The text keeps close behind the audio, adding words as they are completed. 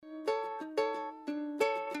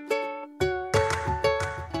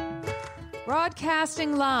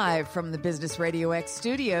Broadcasting live from the Business Radio X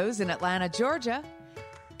studios in Atlanta, Georgia,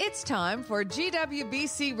 it's time for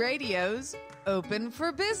GWBC Radio's Open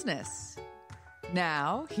for Business.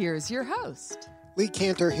 Now, here's your host. Lee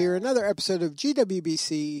Cantor here, another episode of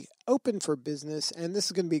GWBC Open for Business, and this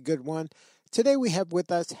is going to be a good one. Today we have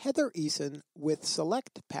with us Heather Eason with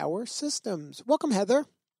Select Power Systems. Welcome, Heather.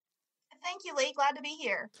 Thank you, Lee. Glad to be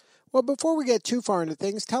here. Well, before we get too far into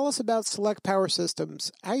things, tell us about Select Power Systems.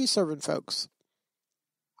 How are you serving folks?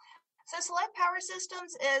 So Select Power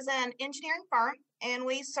Systems is an engineering firm, and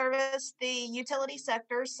we service the utility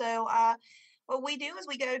sector. So what we do is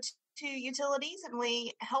we go to utilities and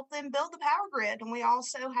we help them build the power grid. And we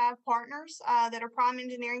also have partners that are prime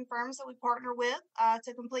engineering firms that we partner with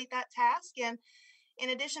to complete that task. And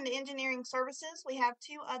in addition to engineering services, we have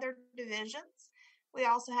two other divisions. We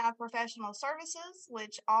also have professional services,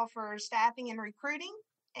 which offers staffing and recruiting.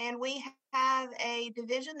 And we have a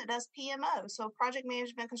division that does PMO, so project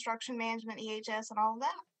management, construction management, EHS, and all of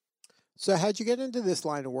that. So how'd you get into this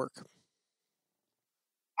line of work?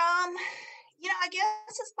 I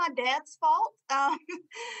guess it's my dad's fault.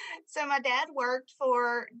 So my dad worked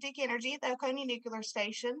for Duke Energy at the Oconee Nuclear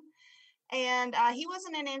Station. And he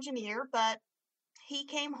wasn't an engineer, but he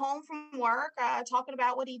came home from work talking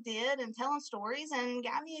about what he did and telling stories and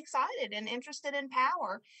got me excited and interested in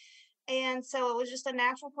power. And so it was just a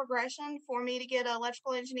natural progression for me to get an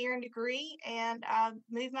electrical engineering degree and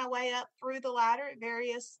move my way up through the ladder at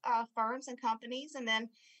various firms and companies. And then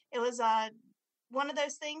it was one of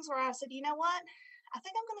those things where I said, you know what, I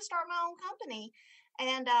think I'm going to start my own company,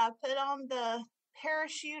 and put on the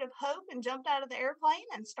parachute of hope and jumped out of the airplane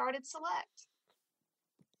and started Select.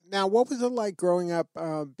 Now, what was it like growing up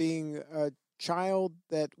being a child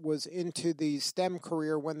that was into the STEM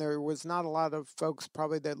career when there was not a lot of folks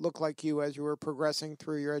probably that looked like you as you were progressing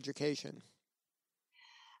through your education?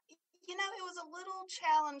 It was a little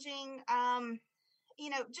challenging,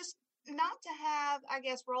 just not to have, I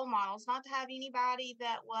guess, role models, not to have anybody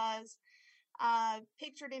that was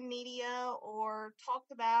pictured in media or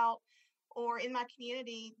talked about or in my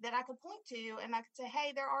community that I could point to and I could say,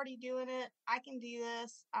 hey, they're already doing it. I can do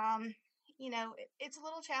this. It's a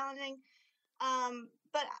little challenging.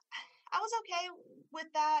 But I was okay with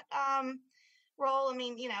that role. I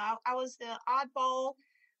mean, I was the oddball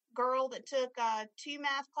girl that took two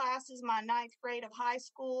math classes my ninth grade of high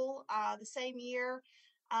school the same year.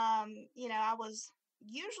 I was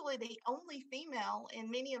usually the only female in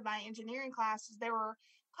many of my engineering classes. There were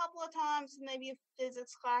a couple of times, maybe a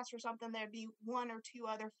physics class or something, there'd be one or two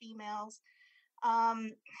other females.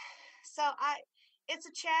 It's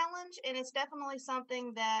a challenge, and it's definitely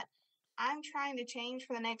something that I'm trying to change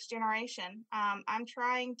for the next generation. I'm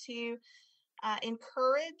trying to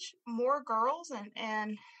encourage more girls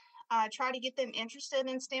and try to get them interested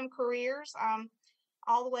in STEM careers,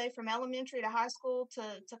 all the way from elementary to high school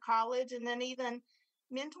to college, and then even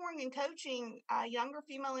mentoring and coaching younger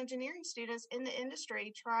female engineering students in the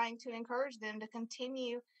industry, trying to encourage them to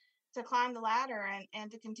continue to climb the ladder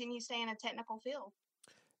and to continue staying in a technical field.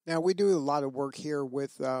 Now, we do a lot of work here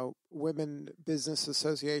with women business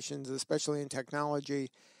associations, especially in technology,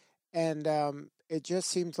 and it just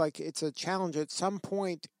seems like it's a challenge. At some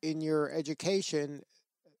point in your education,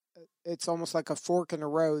 it's almost like a fork in the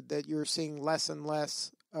road that you're seeing less and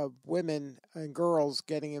less of women and girls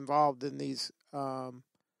getting involved in these kind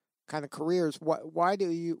of careers.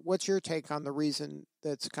 What's your take on the reason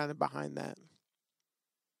that's kind of behind that?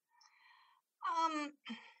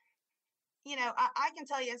 I can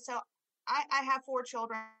tell you, so I have 4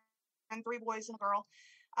 children, 3 boys and a girl.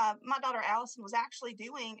 My daughter Allison was actually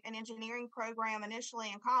doing an engineering program initially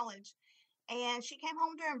in college, and she came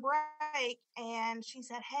home during break and she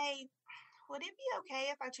said, hey, would it be okay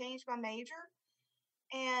if I changed my major?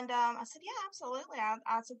 And I said, yeah, absolutely.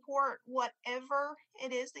 I support whatever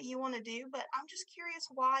it is that you want to do, but I'm just curious,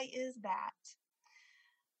 why is that?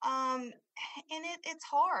 And it's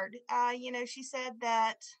hard. She said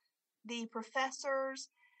that the professors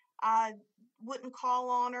wouldn't call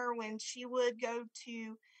on her when she would go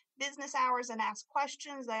to business hours and ask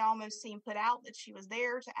questions. They almost seemed put out that she was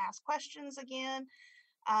there to ask questions again.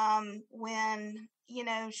 When,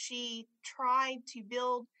 she tried to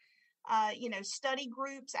build, study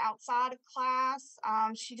groups outside of class,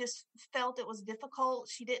 she just felt it was difficult.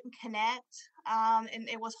 She didn't connect, and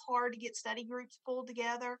it was hard to get study groups pulled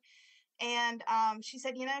together. And she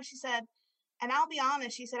said, and I'll be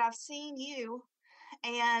honest, she said, I've seen you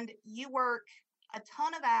and you work a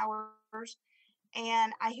ton of hours,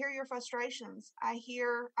 and I hear your frustrations. I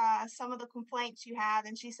hear some of the complaints you have.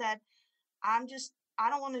 And she said, I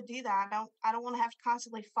don't want to do that. I don't want to have to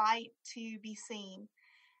constantly fight to be seen.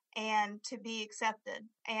 and to be accepted.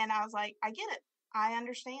 And I was like, I get it. I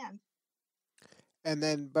understand. And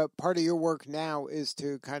then, but part of your work now is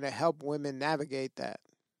to kind of help women navigate that.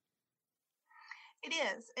 It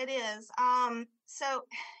is. It is. So,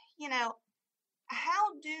 you know,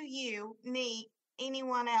 how do you, me,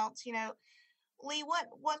 anyone else, Lee,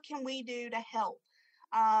 what can we do to help?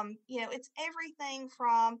 It's everything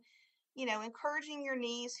from, encouraging your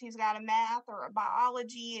niece who's got a math or a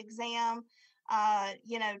biology exam,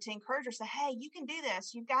 to encourage her, say, hey, you can do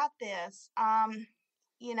this, you've got this.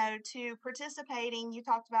 To participating, you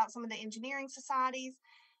talked about some of the engineering societies.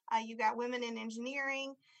 You've got Women in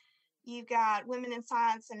Engineering. You've got Women in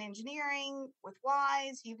Science and Engineering with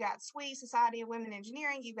WISE. You've got SWE, Society of Women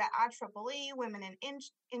Engineering. You've got IEEE, Women in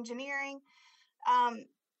Engineering.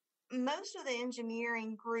 Most of the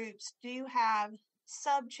engineering groups do have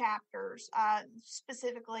sub-chapters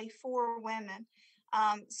specifically for women.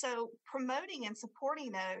 So promoting and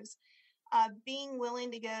supporting those, being willing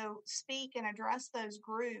to go speak and address those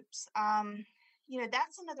groups,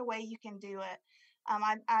 that's another way you can do it.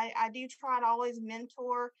 I do try to always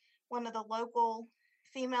mentor one of the local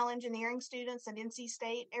female engineering students at NC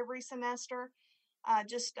State every semester,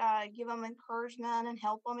 just give them encouragement and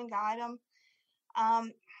help them and guide them.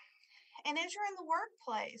 And as you're in the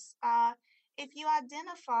workplace, if you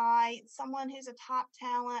identify someone who's a top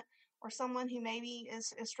talent or someone who maybe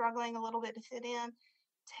is struggling a little bit to fit in,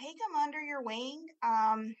 take them under your wing,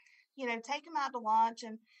 take them out to lunch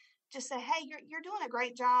and just say, hey, you're doing a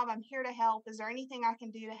great job. I'm here to help. Is there anything I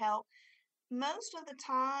can do to help? Most of the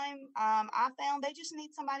time, I found they just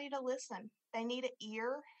need somebody to listen. They need an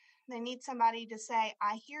ear. They need somebody to say,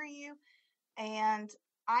 I hear you and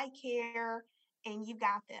I care and you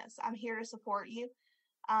got this. I'm here to support you.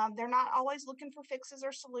 They're not always looking for fixes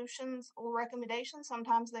or solutions or recommendations.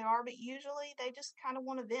 Sometimes they are, but usually they just kind of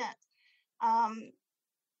want to vent.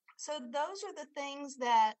 So those are the things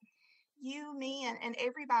that you, me, and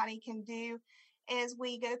everybody can do as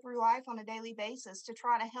we go through life on a daily basis to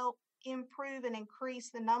try to help improve and increase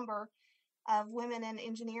the number of women in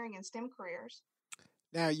engineering and STEM careers.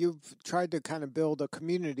 Now, you've tried to kind of build a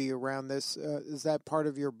community around this. Is that part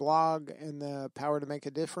of your blog and the Power to Make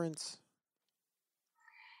a Difference?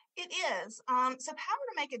 It is. So Power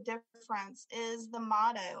to Make a Difference is the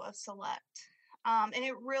motto of Select. And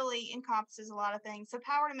it really encompasses a lot of things. So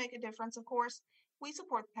Power to Make a Difference, of course, we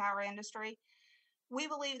support the power industry. We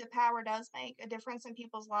believe that power does make a difference in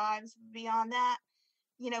people's lives. Beyond that,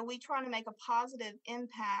 we try to make a positive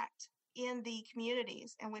impact in the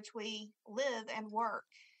communities in which we live and work.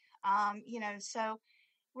 So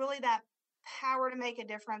really that power to make a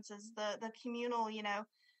difference is the communal,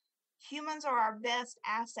 humans are our best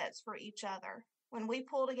assets for each other. When we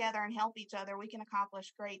pull together and help each other, we can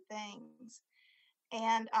accomplish great things.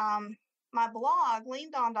 And my blog,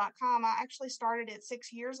 leanedon.com, I actually started it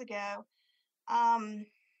 6 years ago.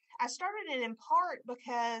 I started it in part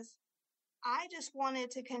because I just wanted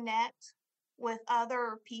to connect with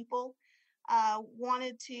other people,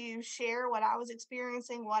 wanted to share what I was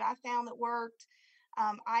experiencing, what I found that worked,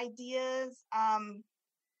 ideas. And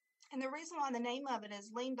the reason why the name of it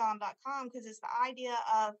is leanedon.com, because it's the idea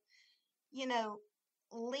of,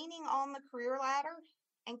 leaning on the career ladder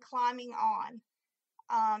and climbing on.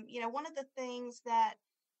 One of the things that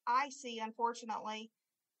I see, unfortunately,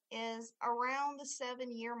 is around the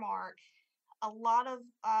 7-year mark, a lot of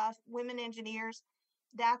women engineers,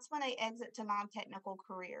 that's when they exit to non-technical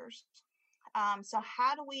careers. So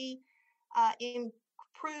how do we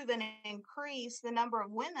improve and increase the number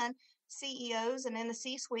of women CEOs and in the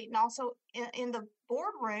C-suite and also in the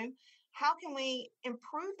boardroom? How can we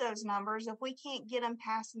improve those numbers if we can't get them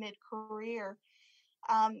past mid-career?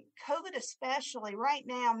 COVID especially right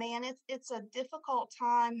now, man, it's a difficult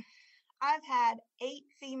time. I've had 8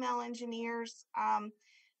 female engineers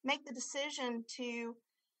make the decision to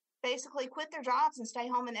basically quit their jobs and stay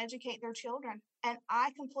home and educate their children. And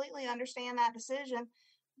I completely understand that decision,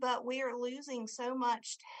 but we are losing so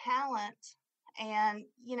much talent and,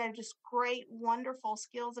 just great, wonderful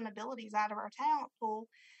skills and abilities out of our talent pool.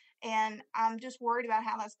 And I'm just worried about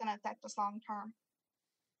how that's going to affect us long term.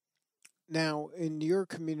 Now, in your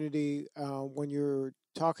community, when you're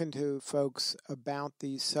talking to folks about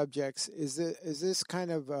these subjects, is this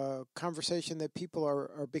kind of a conversation that people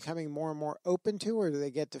are becoming more and more open to, or do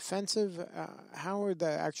they get defensive? How are the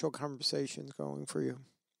actual conversations going for you?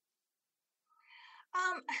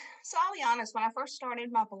 So I'll be honest, when I first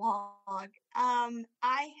started my blog,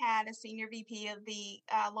 I had a senior VP of the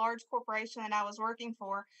large corporation that I was working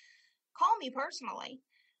for call me personally.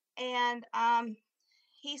 And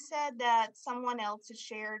he said that someone else had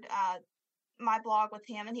shared my blog with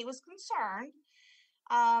him and he was concerned.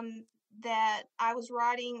 that I was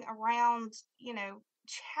writing around,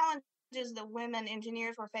 challenges that women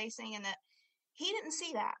engineers were facing, and that he didn't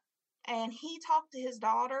see that. And he talked to his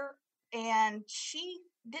daughter, and she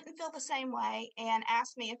didn't feel the same way and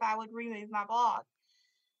asked me if I would remove my blog.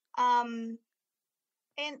 Um,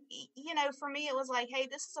 and, for me, it was like, hey,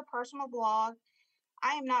 this is a personal blog.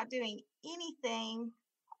 I am not doing anything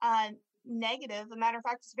negative. As a matter of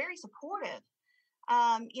fact, it's very supportive.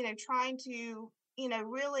 Trying to,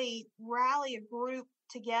 really rally a group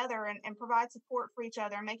together and provide support for each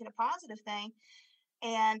other and make it a positive thing.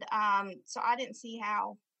 And so I didn't see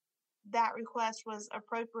how that request was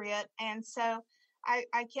appropriate. And so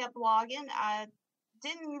I kept blogging. I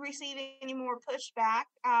didn't receive any more pushback,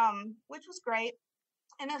 which was great.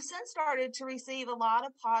 And I've since started to receive a lot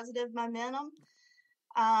of positive momentum.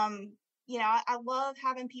 I love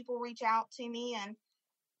having people reach out to me, and,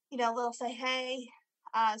 they'll say, hey,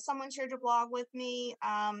 someone shared your blog with me.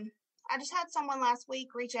 I just had someone last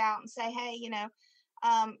week reach out and say, hey,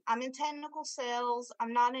 I'm in technical sales.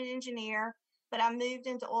 I'm not an engineer, but I moved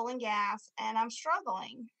into oil and gas and I'm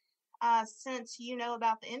struggling. Since you know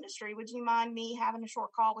about the industry, would you mind me having a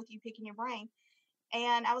short call with you, picking your brain?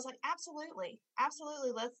 And I was like, absolutely.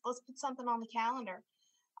 Let's put something on the calendar.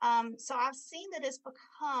 So I've seen that it's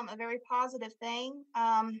become a very positive thing.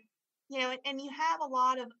 And you have a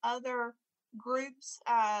lot of other groups,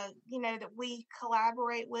 that we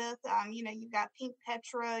collaborate with. You've got Pink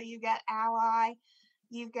Petra, you've got Ally,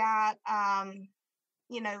 you've got,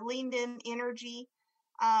 Leaned In Energy,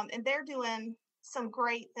 and they're doing some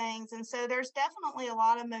great things. And so there's definitely a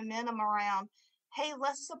lot of momentum around, hey,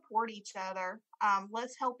 let's support each other.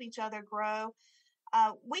 Let's help each other grow.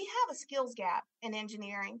 We have a skills gap in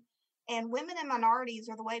engineering, and women and minorities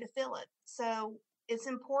are the way to fill it. So it's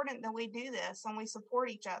important that we do this and we support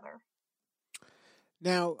each other.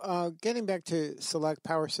 Now, getting back to Select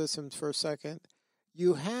Power Systems for a second,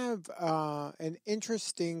 you have an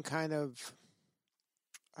interesting kind of,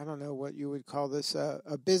 I don't know what you would call this,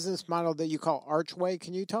 a business model that you call Archway.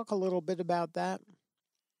 Can you talk a little bit about that?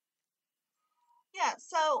 Yeah.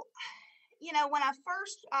 So, when I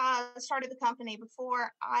first started the company,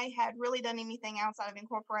 before I had really done anything outside of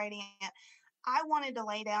incorporating it, I wanted to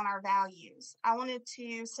lay down our values. I wanted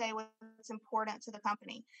to say what's important to the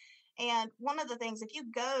company. And one of the things, if you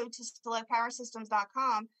go to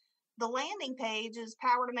selectpowersystems.com, the landing page is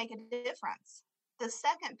Power to Make a Difference. The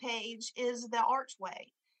second page is the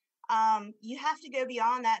Archway. You have to go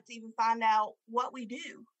beyond that to even find out what we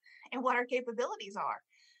do and what our capabilities are.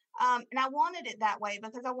 And I wanted it that way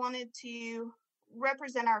because I wanted to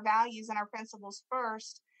represent our values and our principles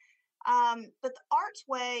first. But the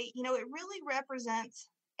Archway, it really represents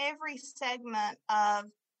every segment of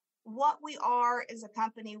what we are as a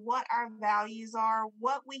company, what our values are,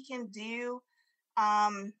 what we can do,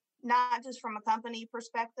 not just from a company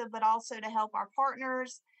perspective, but also to help our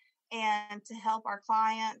partners and to help our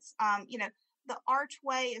clients. The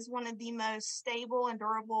Archway is one of the most stable and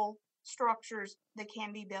durable structures that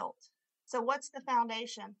can be built. So what's the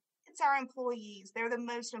foundation? It's our employees. They're the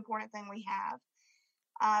most important thing we have.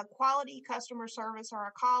 Quality customer service are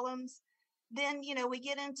our columns. Then, we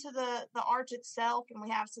get into the arch itself, and we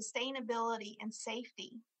have sustainability and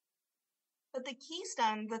safety. But the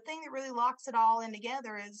keystone, the thing that really locks it all in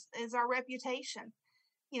together is our reputation.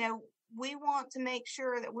 We want to make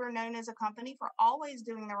sure that we're known as a company for always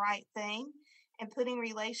doing the right thing and putting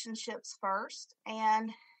relationships first.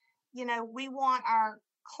 And, we want our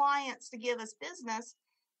clients to give us business,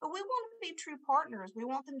 but we want to be true partners. We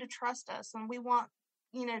want them to trust us, and we want,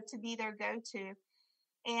 to be their go-to.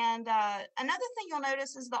 And another thing you'll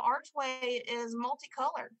notice is the Archway is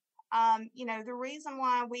multicolored. The reason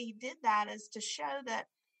why we did that is to show that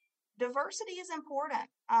diversity is important.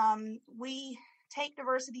 We take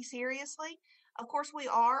diversity seriously. Of course, we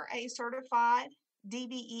are a certified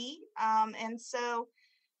DBE. And so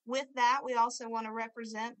with that, we also want to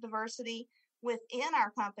represent diversity within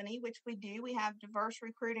our company, which we do. We have diverse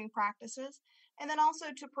recruiting practices. And then also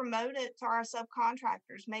to promote it to our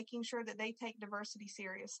subcontractors, making sure that they take diversity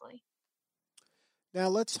seriously. Now,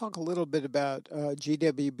 let's talk a little bit about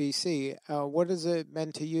GWBC. What has it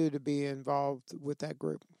meant to you to be involved with that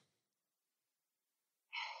group?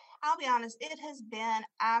 I'll be honest, it has been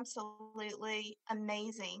absolutely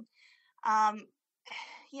amazing. When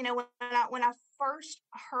I first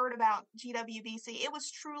heard about GWBC, it was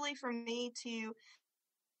truly for me to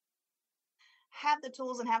have the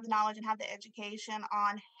tools and have the knowledge and have the education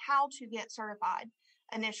on how to get certified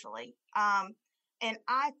initially. And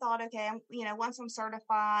I thought, okay, once I'm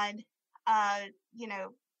certified,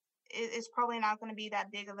 it's probably not going to be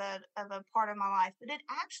that big of a part of my life, but it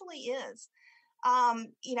actually is.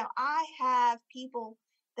 I have people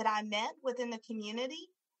that I met within the community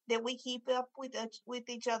that we keep up with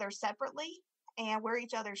each other separately, and we're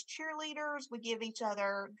each other's cheerleaders. We give each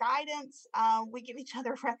other guidance. We give each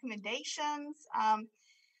other recommendations.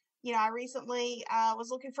 I recently was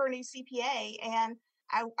looking for a new CPA, and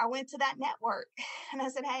I went to that network and I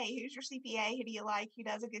said, "Hey, who's your CPA? Who do you like? Who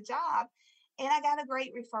does a good job?" And I got a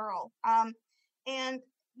great referral. And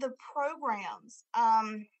the programs,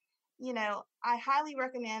 I highly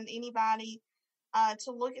recommend anybody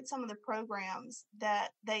to look at some of the programs that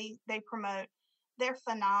they promote. They're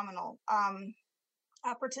phenomenal.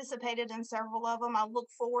 I participated in several of them. I look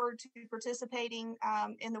forward to participating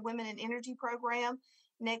in the Women in Energy program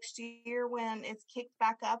next year when it's kicked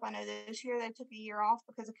back up. I know this year they took a year off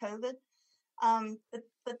because of COVID.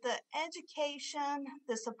 But the education,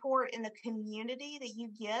 the support in the community that you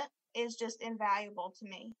get is just invaluable to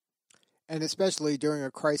me. And especially during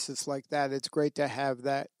a crisis like that, it's great to have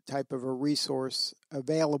that type of a resource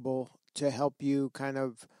available to help you kind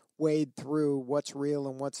of wade through what's real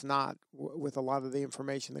and what's not with a lot of the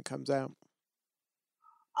information that comes out.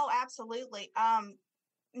 Oh, absolutely.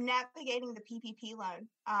 Navigating the PPP loan.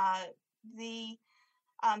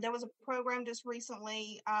 There was a program just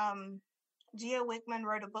recently. Geo Wickman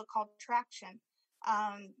wrote a book called Traction,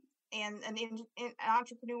 and an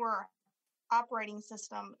entrepreneur operating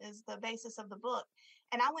system is the basis of the book.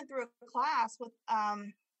 And I went through a class with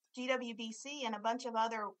GWBC and a bunch of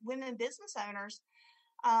other women business owners.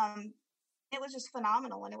 It was just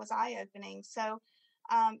phenomenal, and it was eye-opening. So,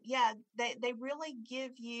 they really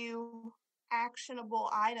give you actionable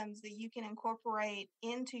items that you can incorporate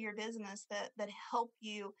into your business that help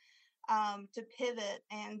you to pivot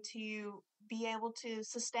and to be able to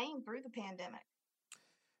sustain through the pandemic.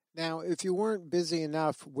 Now, if you weren't busy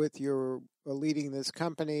enough with your leading this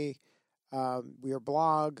company, your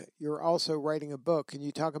blog, you're also writing a book. Can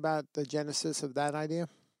you talk about the genesis of that idea?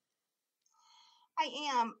 I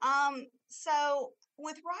am. So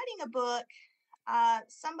with writing a book,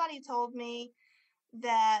 somebody told me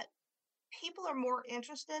that people are more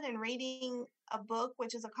interested in reading a book,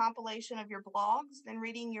 which is a compilation of your blogs, than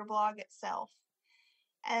reading your blog itself.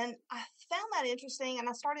 And I found that interesting, and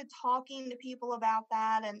I started talking to people about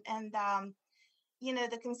that. And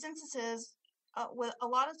the consensus is with a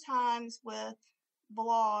lot of times with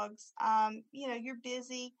blogs, you're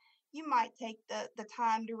busy. You might take the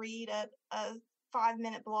time to read a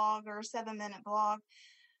 5-minute blog or a 7-minute blog,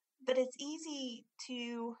 but it's easy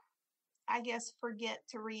to, I guess, forget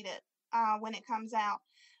to read it when it comes out.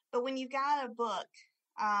 But when you've got a book,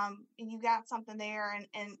 and you've got something there,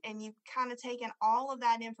 and you've kind of taken all of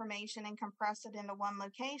that information and compressed it into one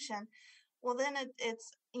location, well, then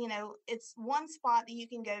it's one spot that you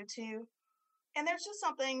can go to. And there's just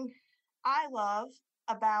something I love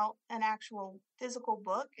about an actual physical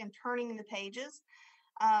book and turning the pages.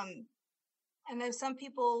 I know some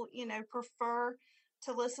people, prefer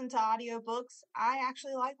to listen to audiobooks. I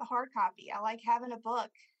actually like the hard copy. I like having a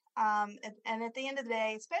book. And at the end of the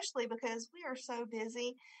day, especially because we are so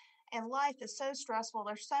busy and life is so stressful,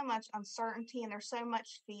 there's so much uncertainty and there's so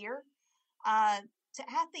much fear. To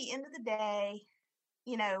at the end of the day,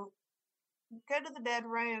 go to the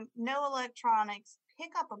bedroom, no electronics,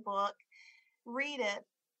 pick up a book, read it,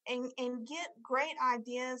 and get great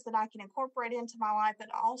ideas that I can incorporate into my life, but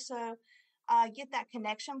also get that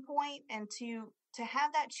connection point and to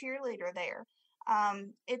have that cheerleader there.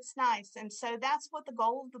 It's nice. And so that's what the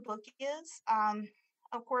goal of the book is.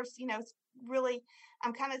 Of course, it's really,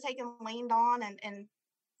 I'm kind of taking leaned on and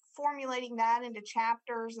formulating that into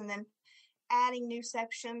chapters and then adding new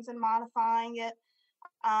sections and modifying it.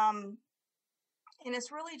 And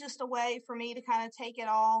it's really just a way for me to kind of take it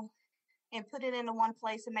all and put it into one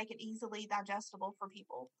place and make it easily digestible for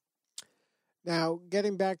people. Now,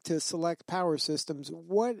 getting back to Select Power Systems,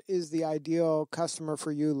 what is the ideal customer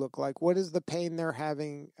for you look like? What is the pain they're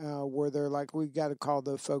having where they're like, we got to call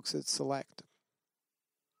the folks at Select?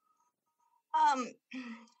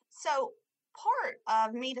 So part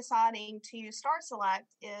of me deciding to start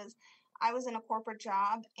Select is I was in a corporate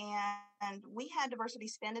job and we had diversity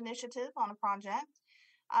spend initiative on a project.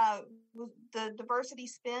 The diversity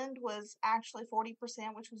spend was actually 40%,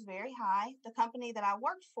 which was very high. The company that I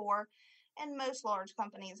worked for, and most large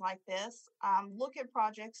companies like this, look at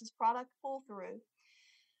projects as product pull through.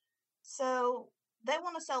 So they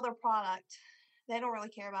want to sell their product. They don't really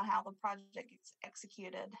care about how the project gets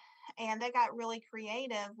executed. And they got really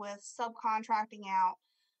creative with subcontracting out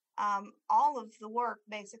all of the work,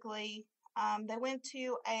 basically. They went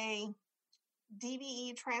to a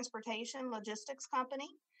DBE transportation logistics company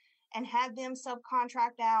and had them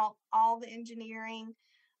subcontract out all the engineering,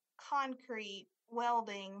 concrete,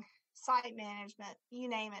 welding, site management, you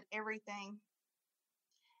name it, everything.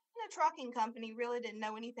 The trucking company really didn't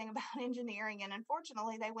know anything about engineering, and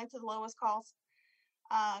unfortunately, they went to the lowest cost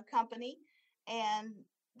company, and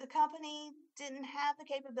the company didn't have the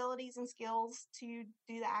capabilities and skills to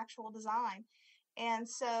do the actual design. And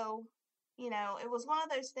so, it was one of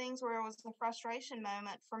those things where it was a frustration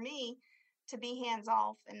moment for me to be hands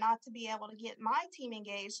off and not to be able to get my team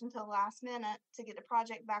engaged until the last minute to get the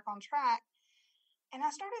project back on track. And I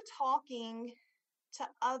started talking to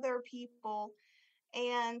other people,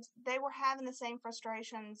 and they were having the same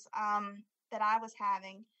frustrations that I was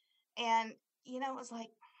having. And, it was like,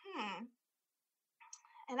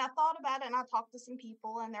 And I thought about it, and I talked to some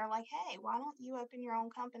people, and they're like, hey, why don't you open your own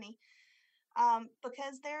company?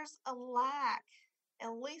 Because there's a lack,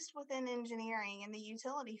 at least within engineering in the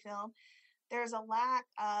utility field, there's a lack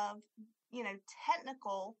of,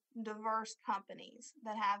 technical, diverse companies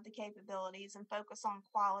that have the capabilities and focus on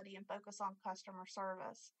quality and focus on customer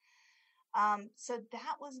service. So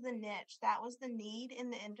that was the niche, that was the need in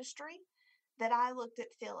the industry that I looked at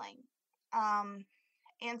filling.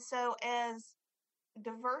 And so as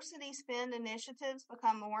diversity spend initiatives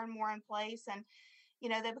become more and more in place, and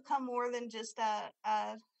they become more than just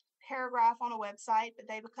a paragraph on a website, but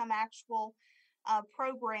they become actual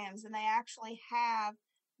programs, and they actually have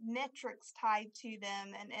metrics tied to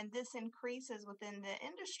them, and this increases within the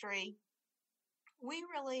industry. We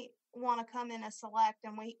really want to come in as Select,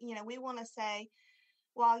 and we want to say,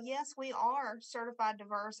 well, yes, we are certified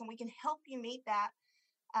diverse, and we can help you meet that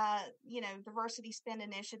diversity spend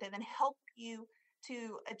initiative and help you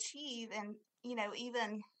to achieve and,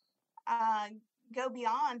 even go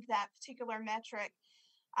beyond that particular metric.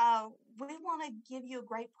 We want to give you a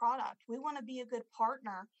great product. We want to be a good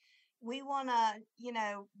partner. We want to,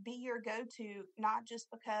 be your go-to, not just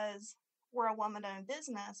because we're a woman-owned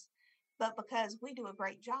business, but because we do a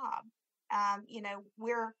great job.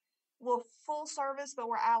 We're full service, but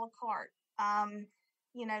we're a la carte.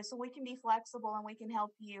 So we can be flexible and we can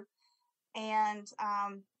help you. And,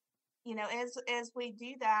 as we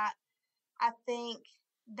do that, I think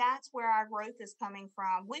that's where our growth is coming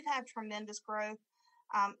from. We've had tremendous growth.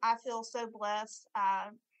 I feel so blessed.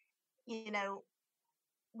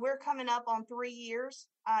 We're coming up on 3 years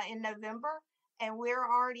in November, and we're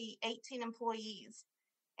already 18 employees.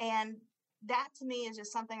 And that to me is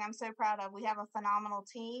just something I'm so proud of. We have a phenomenal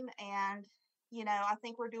team, and, I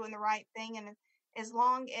think we're doing the right thing. And as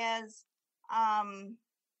long as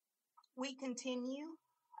we continue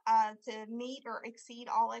to meet or exceed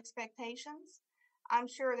all expectations, I'm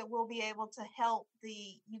sure that we'll be able to help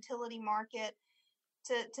the utility market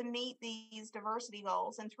to meet these diversity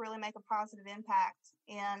goals and to really make a positive impact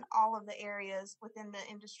in all of the areas within the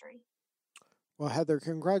industry. Well, Heather,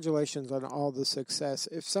 congratulations on all the success.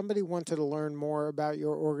 If somebody wanted to learn more about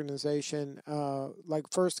your organization,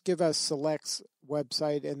 first give us Select's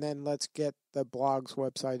website, and then let's get the blog's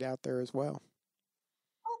website out there as well.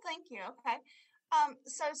 Oh, thank you. Okay.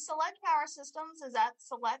 So Select Power Systems is at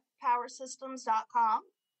selectpowersystems.com.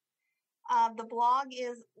 The blog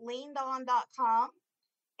is leanedon.com,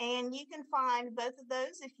 and you can find both of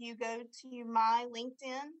those if you go to my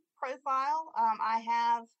LinkedIn profile. I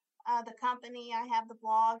have the company, I have the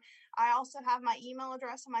blog. I also have my email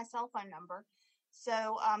address and my cell phone number.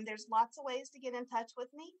 So there's lots of ways to get in touch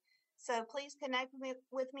with me. So please connect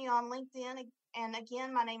with me on LinkedIn. And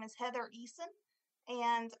again, my name is Heather Eason,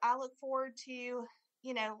 and I look forward to,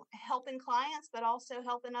 helping clients, but also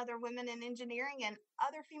helping other women in engineering and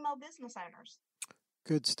other female business owners.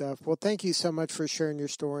 Good stuff. Well, thank you so much for sharing your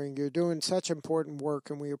story. You're doing such important work,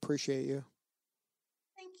 and we appreciate you.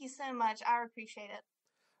 Thank you so much. I appreciate it.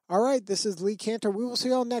 All right, this is Lee Cantor. We will see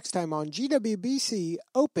you all next time on GWBC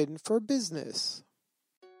Open for Business.